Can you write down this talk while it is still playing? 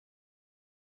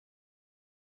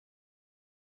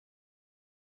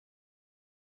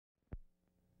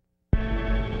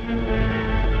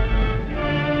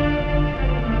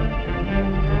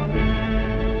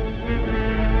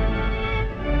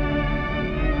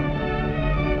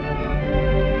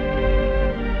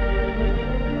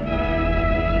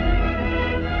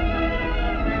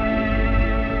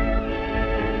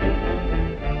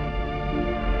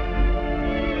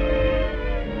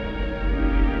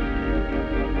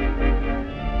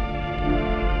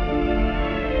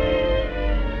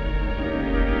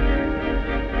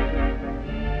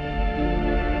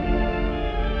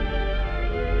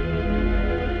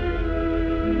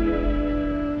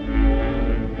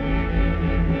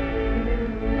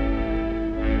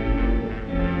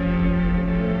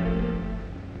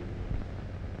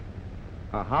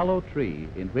hollow tree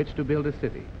in which to build a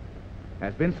city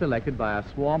has been selected by a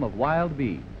swarm of wild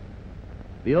bees.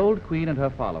 The old queen and her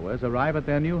followers arrive at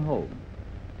their new home,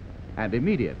 and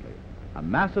immediately a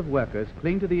mass of workers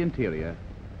cling to the interior,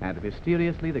 and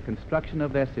mysteriously the construction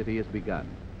of their city is begun.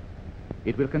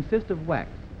 It will consist of wax,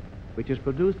 which is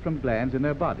produced from glands in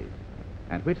their bodies,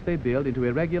 and which they build into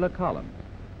irregular columns.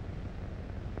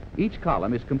 Each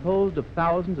column is composed of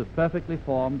thousands of perfectly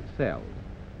formed cells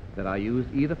that are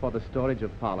used either for the storage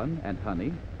of pollen and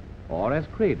honey or as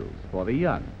cradles for the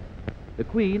young. The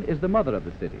queen is the mother of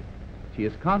the city. She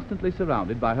is constantly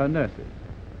surrounded by her nurses,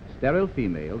 sterile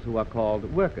females who are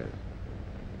called workers.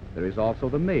 There is also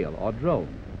the male, or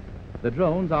drone. The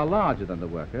drones are larger than the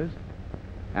workers,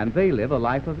 and they live a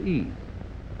life of ease.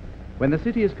 When the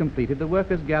city is completed, the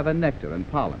workers gather nectar and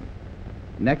pollen.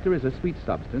 Nectar is a sweet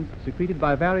substance secreted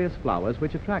by various flowers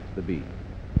which attracts the bees.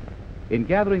 In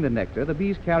gathering the nectar, the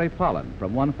bees carry pollen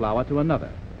from one flower to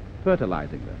another,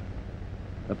 fertilizing them.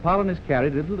 The pollen is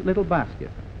carried in a little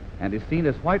basket and is seen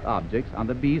as white objects on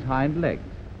the bee's hind legs.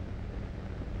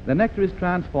 The nectar is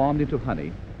transformed into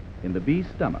honey in the bee's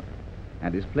stomach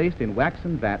and is placed in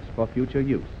waxen vats for future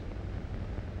use.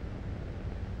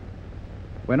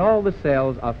 When all the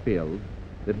cells are filled,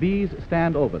 the bees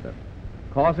stand over them,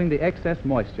 causing the excess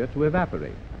moisture to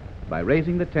evaporate by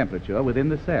raising the temperature within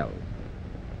the cells.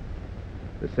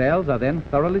 The cells are then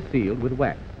thoroughly sealed with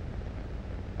wax,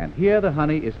 and here the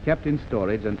honey is kept in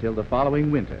storage until the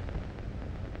following winter,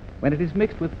 when it is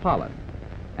mixed with pollen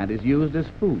and is used as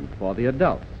food for the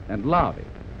adults and larvae.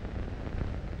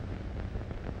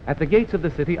 At the gates of the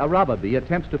city, a robber bee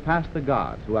attempts to pass the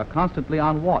guards, who are constantly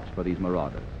on watch for these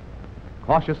marauders.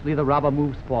 Cautiously, the robber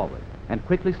moves forward and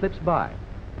quickly slips by,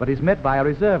 but is met by a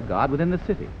reserve guard within the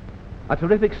city. A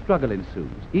terrific struggle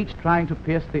ensues, each trying to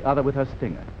pierce the other with her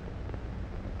stinger.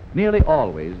 Nearly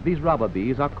always, these robber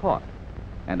bees are caught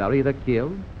and are either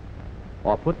killed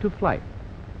or put to flight.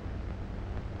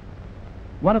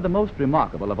 One of the most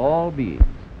remarkable of all beings,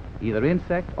 either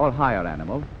insect or higher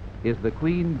animal, is the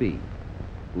queen bee,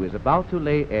 who is about to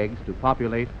lay eggs to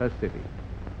populate her city.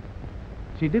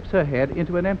 She dips her head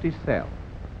into an empty cell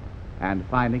and,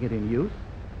 finding it in use,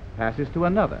 passes to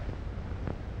another,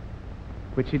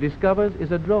 which she discovers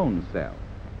is a drone cell.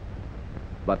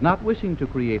 But not wishing to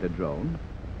create a drone,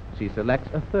 she selects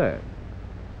a third.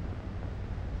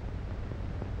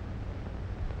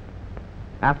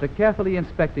 After carefully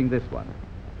inspecting this one,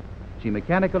 she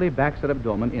mechanically backs her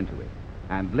abdomen into it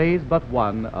and lays but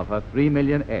one of her 3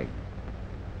 million eggs.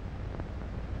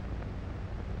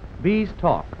 Bees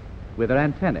talk with their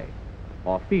antennae,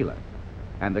 or feelers,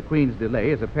 and the queen's delay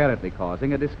is apparently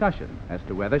causing a discussion as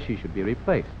to whether she should be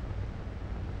replaced.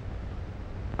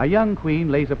 A young queen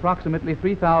lays approximately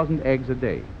 3,000 eggs a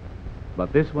day,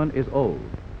 but this one is old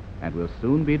and will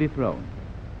soon be dethroned,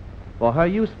 for her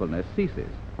usefulness ceases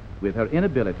with her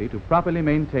inability to properly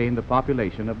maintain the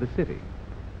population of the city,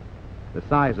 the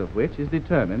size of which is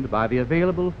determined by the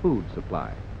available food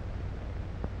supply.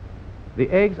 The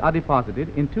eggs are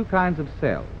deposited in two kinds of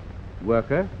cells,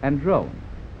 worker and drone,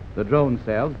 the drone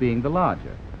cells being the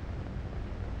larger.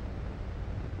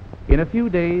 In a few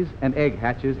days, an egg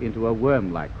hatches into a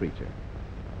worm-like creature.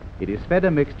 It is fed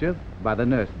a mixture by the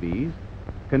nurse bees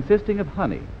consisting of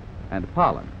honey and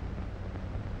pollen.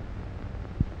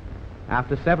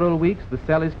 After several weeks, the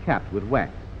cell is capped with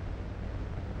wax.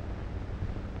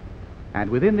 And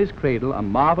within this cradle, a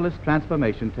marvelous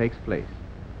transformation takes place.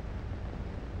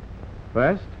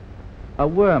 First, a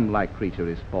worm-like creature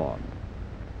is formed,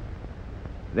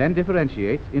 then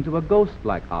differentiates into a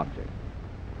ghost-like object,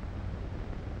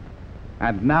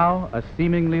 and now a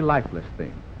seemingly lifeless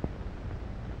thing.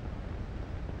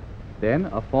 Then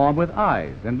a form with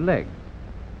eyes and legs,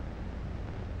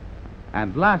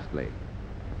 and lastly,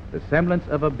 the semblance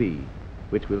of a bee,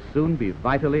 which will soon be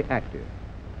vitally active.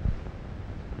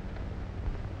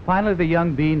 Finally, the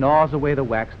young bee gnaws away the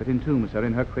wax that entombs her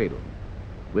in her cradle.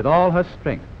 With all her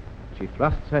strength, she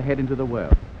thrusts her head into the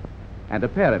world, and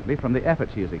apparently, from the effort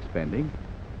she is expending,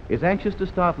 is anxious to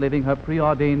start living her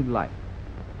preordained life.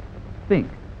 Think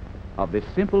of this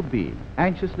simple being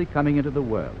anxiously coming into the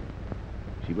world.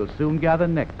 She will soon gather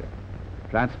nectar,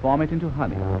 transform it into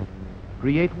honey,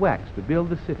 create wax to build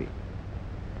the city,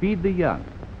 feed the young,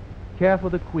 care for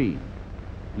the queen,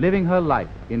 living her life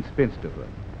in spinsterhood,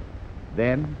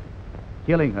 then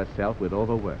killing herself with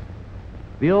overwork.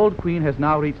 The old queen has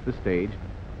now reached the stage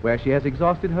where she has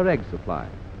exhausted her egg supply,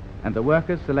 and the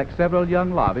workers select several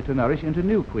young larvae to nourish into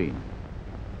new queens.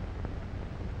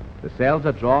 The cells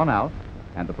are drawn out,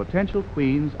 and the potential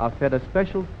queens are fed a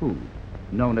special food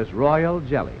known as royal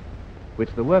jelly,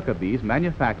 which the worker bees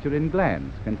manufacture in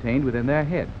glands contained within their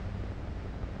heads.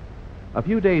 A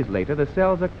few days later, the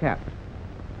cells are capped,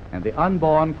 and the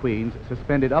unborn queens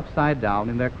suspended upside down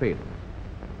in their cradles.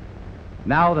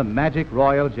 Now the magic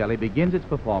royal jelly begins its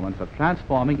performance of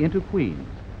transforming into queens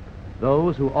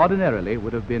those who ordinarily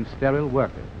would have been sterile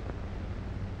workers.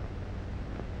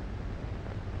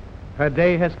 Her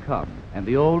day has come, and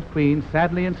the old queen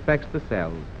sadly inspects the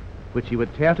cells, which she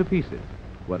would tear to pieces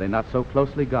were they not so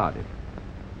closely guarded.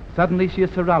 Suddenly she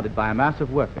is surrounded by a mass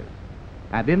of workers,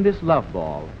 and in this love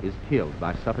ball is killed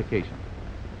by suffocation.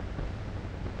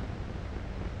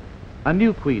 A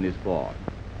new queen is born,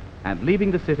 and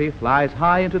leaving the city flies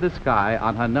high into the sky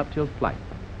on her nuptial flight.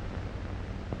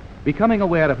 Becoming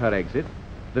aware of her exit,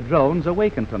 the drones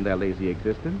awaken from their lazy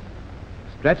existence,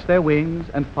 stretch their wings,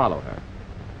 and follow her.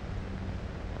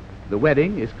 The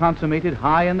wedding is consummated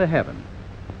high in the heavens.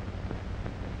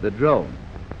 The drone,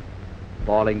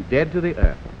 falling dead to the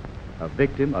earth, a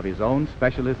victim of his own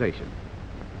specialization.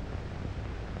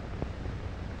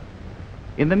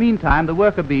 In the meantime, the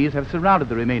worker bees have surrounded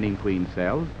the remaining queen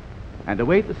cells and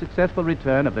await the successful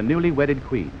return of the newly wedded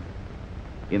queen.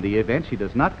 In the event she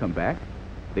does not come back,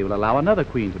 they will allow another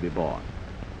queen to be born.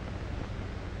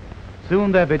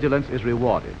 Soon their vigilance is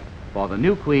rewarded, for the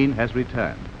new queen has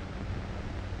returned.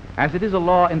 As it is a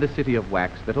law in the city of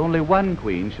wax that only one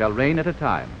queen shall reign at a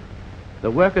time,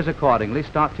 the workers accordingly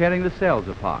start tearing the cells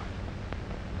apart.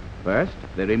 First,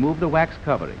 they remove the wax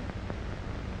covering.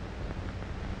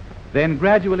 Then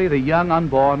gradually the young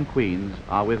unborn queens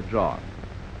are withdrawn.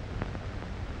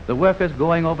 The workers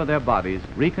going over their bodies,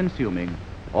 reconsuming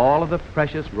all of the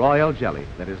precious royal jelly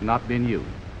that has not been used.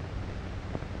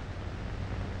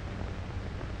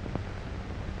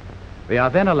 They are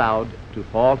then allowed to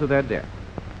fall to their death.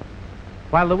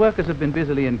 While the workers have been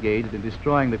busily engaged in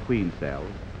destroying the queen cells,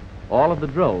 all of the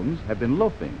drones have been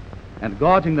loafing and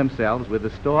gorging themselves with the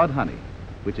stored honey,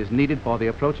 which is needed for the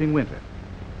approaching winter.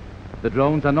 The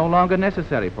drones are no longer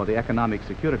necessary for the economic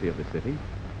security of the city,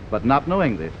 but not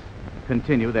knowing this,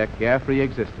 continue their carefree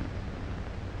existence.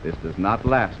 This does not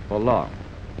last for long.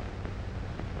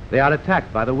 They are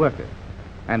attacked by the workers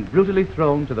and brutally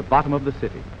thrown to the bottom of the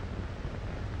city.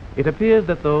 It appears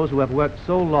that those who have worked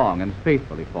so long and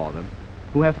faithfully for them,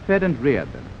 who have fed and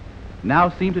reared them, now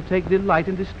seem to take delight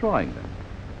in destroying them,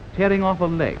 tearing off a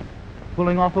leg,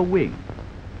 pulling off a wing,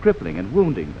 crippling and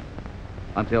wounding them,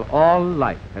 until all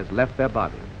life has left their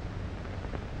bodies.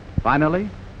 Finally,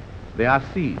 they are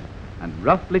seized and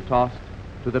roughly tossed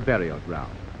to the burial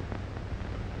ground.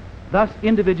 Thus,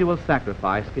 individual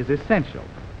sacrifice is essential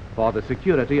for the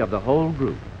security of the whole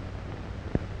group.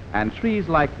 And trees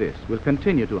like this will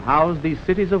continue to house these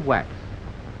cities of wax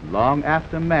long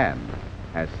after man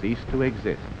has ceased to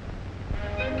exist.